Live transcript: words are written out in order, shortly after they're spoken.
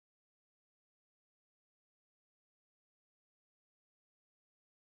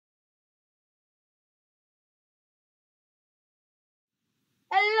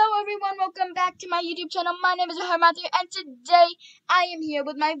Hello everyone, welcome back to my YouTube channel. My name is Matthew, and today I am here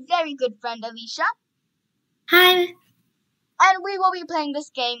with my very good friend Alicia. Hi. And we will be playing this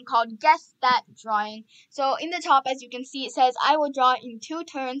game called Guess That Drawing. So in the top, as you can see, it says I will draw in 2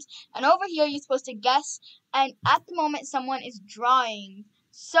 turns, and over here you're supposed to guess, and at the moment someone is drawing.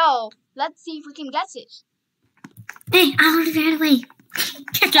 So let's see if we can guess it. Hey, I already ran away.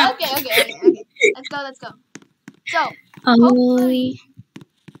 Catch up. Okay. Let's go. So, hopefully...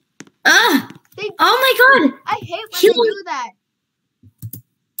 oh my god! I hate when they do that.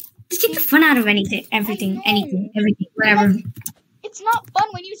 Just take the fun out of everything, whatever. It's not fun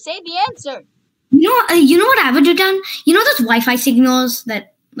when you say the answer. You know what I would have done? You know those Wi-Fi signals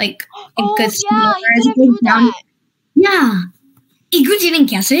that, like, you could do that. Yeah. Igu didn't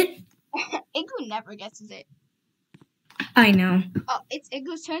guess it. Igu never guesses it. I know. Oh, it's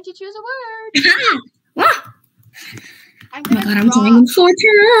Igu's turn to choose a word. What? I'm drawing 4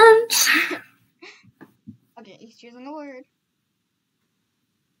 turns. Okay, he's choosing a word.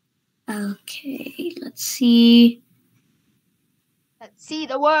 Okay, let's see. Let's see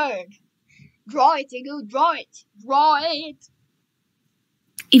the word. Draw it, Igu. Draw it. Draw it.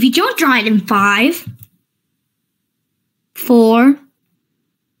 If you don't draw it in 5, 4,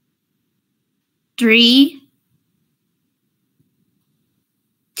 3,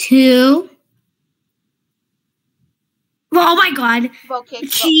 2. Oh my god.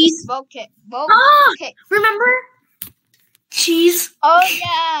 Cheese. Vote kick. Remember? Cheese. Oh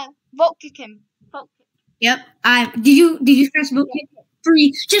yeah. Vote kick him. Vote kick. Yep. Did you press vote kick?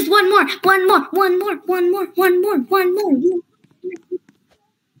 3. Just one more.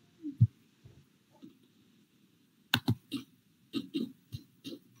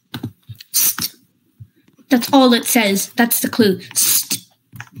 That's all it says. That's the clue.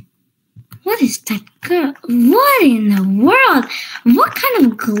 What is that girl? What in the world? What kind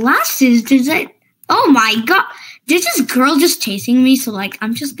of glasses does that? Oh my god. There's this girl just chasing me, so like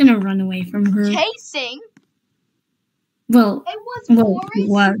I'm just gonna run away from her. Chasing? Well, it was Forest.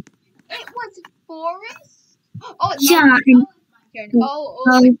 What? It was Forest. Oh yeah. It's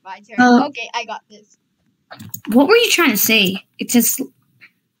my turn. Okay, I got this. What were you trying to say? It says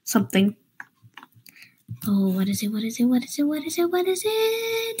something. Oh, what is it?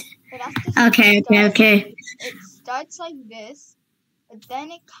 Okay. It starts like this, but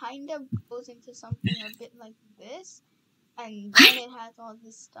then it kind of goes into something a bit like this, and then it has all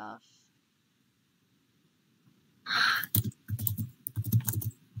this stuff.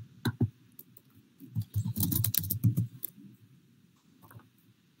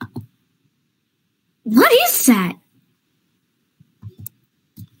 What is that?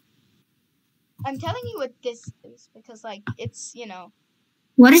 I'm telling you what this is because, like, it's,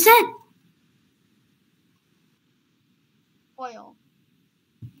 What is that? Foil.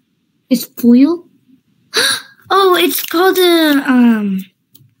 It's foil? Oh, it's called a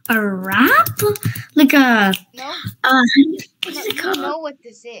wrap? Like a... No. What is it called? You know what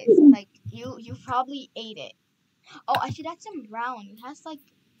this is. Like, you probably ate it. Oh, I should add some brown. It has, like,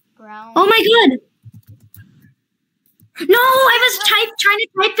 brown. Oh, my God. No, I was trying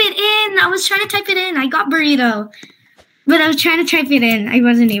to type it in. I got burrito. But I was trying to type it in. I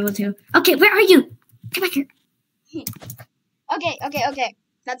wasn't able to. Okay, where are you? Come back here. Okay.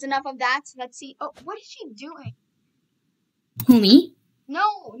 That's enough of that. Let's see. Oh, what is she doing? Who, me?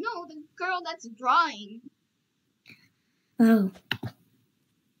 No, the girl that's drawing. Oh.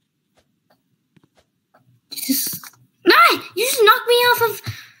 You just knocked me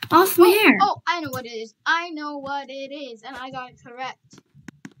off my hair. Oh, I know what it is. And I got it correct.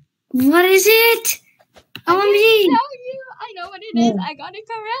 What is it? I didn't tell you. I know what it is. I got it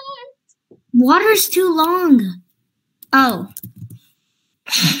correct. Water's too long. Oh.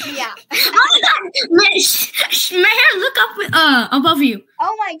 Yeah. Oh my god! My hair, look up above you.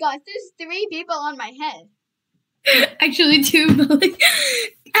 Oh my gosh, there's 3 people on my head. Actually 2, but like,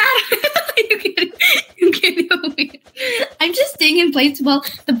 you can't. I'm just staying in place while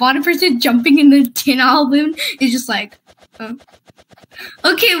the bottom person jumping in the tin album is just like,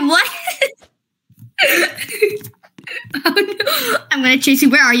 okay, what? Oh, no. I'm gonna chase you.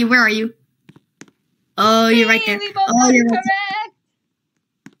 Where are you? Oh, you're right there. Oh, you're correct.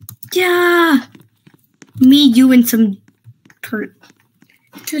 Yeah. Me, you, and some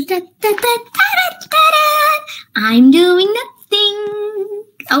I'm doing nothing.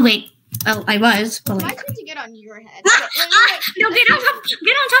 Oh, wait. Oh, I was. But like... I tried to get on your head. No, get on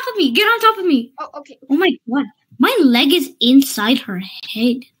top of me. Oh, okay. Oh my god. My leg is inside her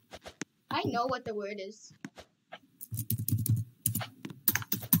head. I know what the word is.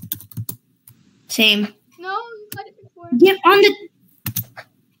 Same. No, you cut it before. Get on the...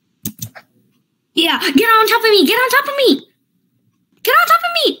 Yeah, get on top of me. Get on top of me. Get on top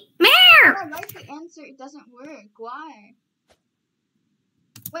of me. Mare. When I write the answer, it doesn't work. Why?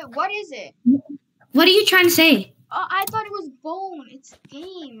 Wait, what is it? What are you trying to say? Oh, I thought it was bone. It's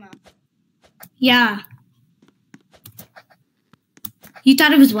game. Yeah. You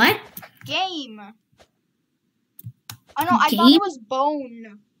thought it was what? Game. Oh no, I thought Game? it was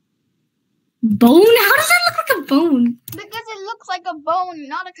bone. Bone? How does that look like a bone? Because it looks like a bone,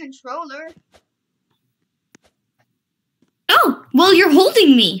 not a controller. Oh, well, you're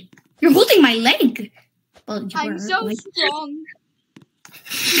holding me. You're holding my leg. Well, I'm so strong.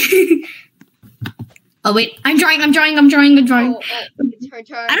 Oh, wait. I'm drawing. Oh, it's her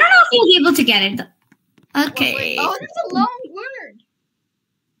turn. I don't know if you'll be able to get it. Okay. Wait. Oh, that's a long word.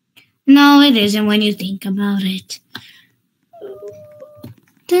 No, it isn't when you think about it.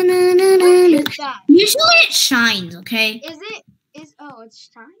 What is that? Usually it shines, okay? It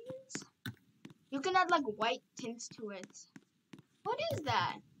shines? You can add like white tints to it. What is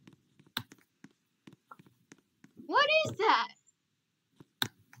that? What is that?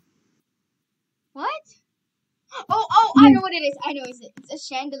 What? Oh, I know what it is. I know it's a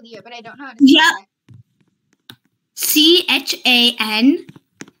chandelier, but I don't know how to say that.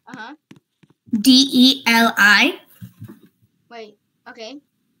 CHANDELI. Wait, okay.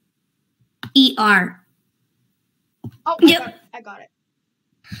 ER. Oh, Yep. I got it.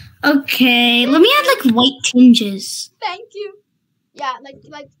 Okay, let me add like white tinges. Thank you. Yeah, like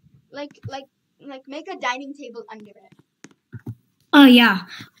make a dining table under it. Oh yeah.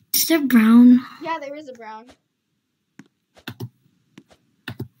 Is there brown? Yeah, there is a brown.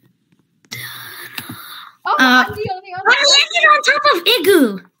 Oh, I'm the only one. I'm landing on top of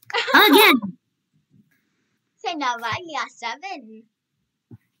Igloo again. Say now, Vaglia 7.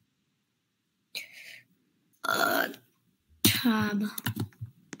 Tab.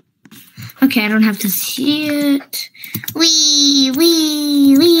 Okay, I don't have to see it. Wee.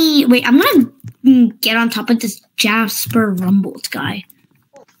 Wait, I'm gonna get on top of this Jasper Rumbled guy.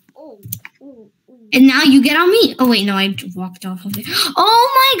 Oh. And now you get on me. Oh wait, no, I walked off of it. Oh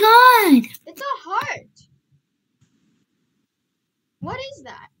my god! It's a heart. What is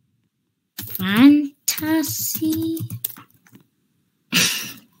that? Fantasy.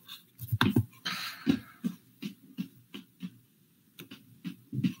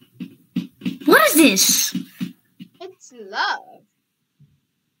 What is this? It's love.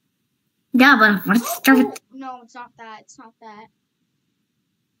 Yeah, but what's the... No, it's not that.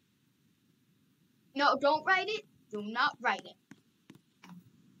 No, don't write it. Do not write it.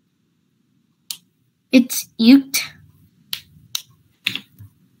 It's Ute.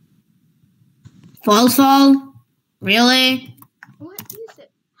 Fall. Really? What is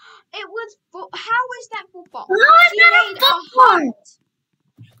it? It was. How is that football? How is that a football?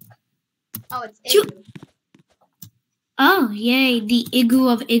 Oh, it's Igloo. Oh, yay, the Igloo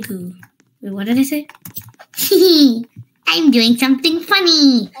of Igloo. Wait, what did I say? I'm doing something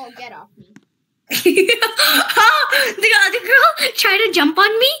funny. Oh, get off me. The girl tried to jump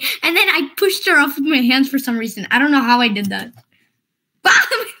on me, and then I pushed her off with my hands for some reason. I don't know how I did that.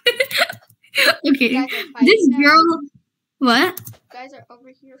 Okay, this girl... What? You guys are over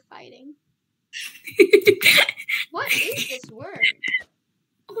here fighting. What is this word?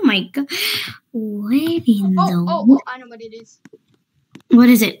 Oh my god. Wait in the... Oh, I know what it is. What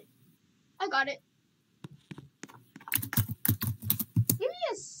is it? I got it. Give me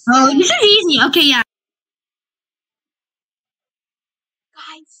a sec. Oh, this is easy. Okay, yeah.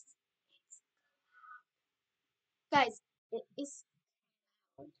 Guys, it is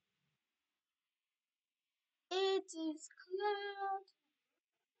cloud.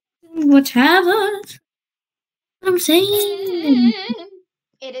 Whatever I'm saying.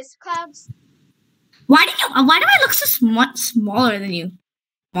 It is clouds. Why do I look so smaller than you,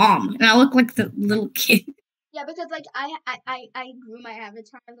 Mom? And I look like the little kid. Yeah, because like I grew my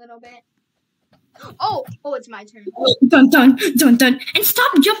avatar a little bit. Oh, it's my turn. Dun. And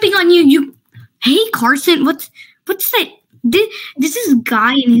stop jumping on you. Hey, Carson, what's that? This is a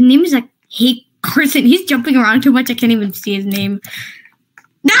guy, and his name is like Hey Carson. He's jumping around too much. I can't even see his name.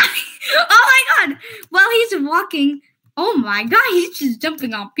 Oh my god! While he's walking, oh my god, he's just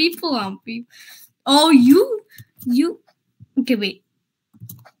jumping on people. Oh, you. Okay, wait.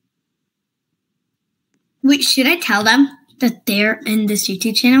 Wait, should I tell them that they're in this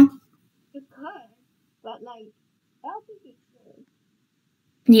YouTube channel? You could, but like, I don't think you should.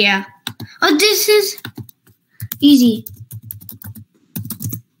 Yeah. Oh, this is easy.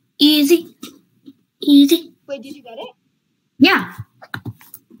 Easy. Wait, did you get it? Yeah.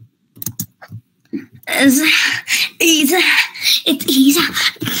 It's easy.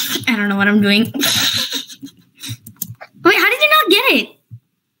 I don't know what I'm doing. Wait, how did you not get it?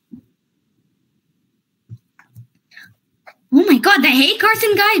 Oh my god, the Hey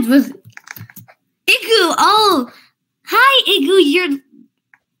Carson guide was Igu. Oh, hi Igu.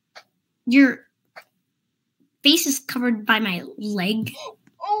 Your face is covered by my leg.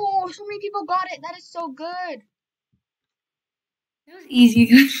 Oh, so many people got it. That is so good. That was easy.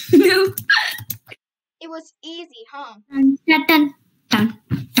 No. It was easy, huh? Dun dun dun dun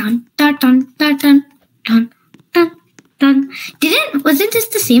dun dun dun dun dun dun dun. Wasn't this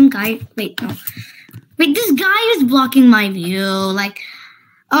the same guy? Wait, no. Wait, this guy is blocking my view. Like,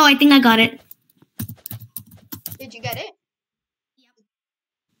 oh, I think I got it. Did you get it? Yep.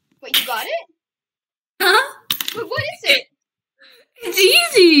 Wait, you got it? Huh? Wait, what is it? It's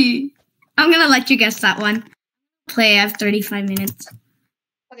easy. I'm gonna let you guess that one. Play. I have 35 minutes.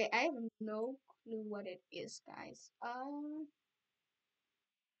 Okay, I have no clue what it is, guys.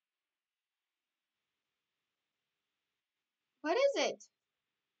 What is it?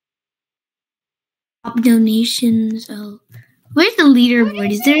 Top donations. Oh, where's the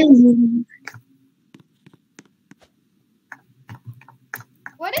leaderboard? Is there a leaderboard?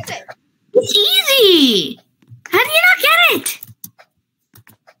 What is it? It's easy. How do you not get it?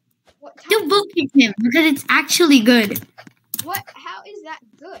 What type? Do both pick him because it's actually good. What? How is that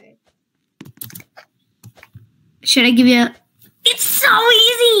good? Should I give you a... It's so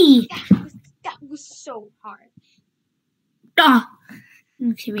easy! That was so hard. Oh.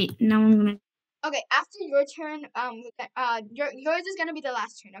 Okay, wait. Now I'm gonna... Okay, after your turn, yours is gonna be the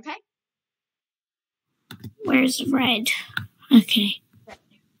last turn, okay? Where's red? Okay.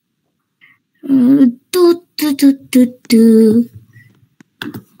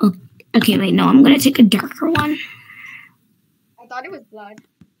 Okay, wait, no, I'm gonna take a darker one. I thought it was blood.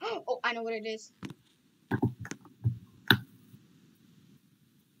 Oh, I know what it is.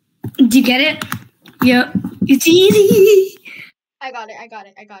 Did you get it? Yep. It's easy. I got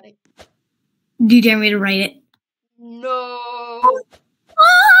it. Do you dare me to write it? No.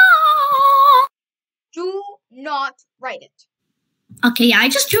 Oh! Do not write it. Okay, yeah, I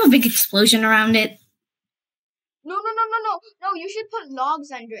just drew a big explosion around it. No, you should put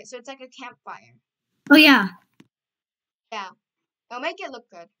logs under it so it's like a campfire. Oh, yeah. Yeah. It'll make it look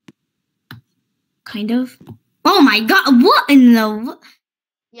good. Kind of. Oh my god, what in the...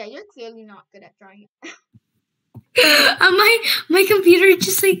 Yeah, you're clearly not good at drawing it. My computer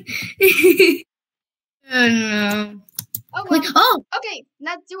just like... Oh, no. Oh, well. Wait, oh! Okay,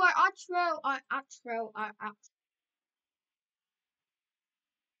 let's do our outro.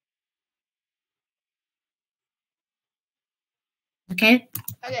 Okay.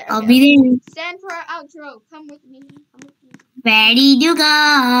 Okay, I'll be there. Stand for our outro. Come with me. Ready to go.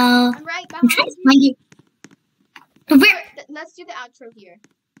 I'm right I'm trying behind to find you. you. Where? Let's do the outro here.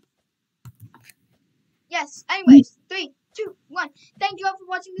 Yes, anyways, 3, 2, 1. Thank you all for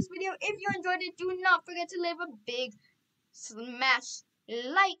watching this video. If you enjoyed it, do not forget to leave a big smash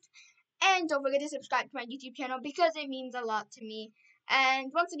like. And don't forget to subscribe to my YouTube channel because it means a lot to me.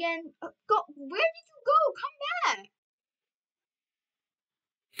 And once again, where did you go? Come back.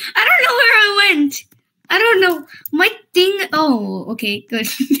 I don't know where I went. I don't know. My thing... Oh, okay, good.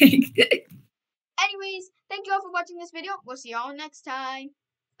 Anyways, thank you all for watching this video. We'll see you all next time.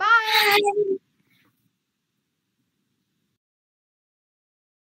 Bye.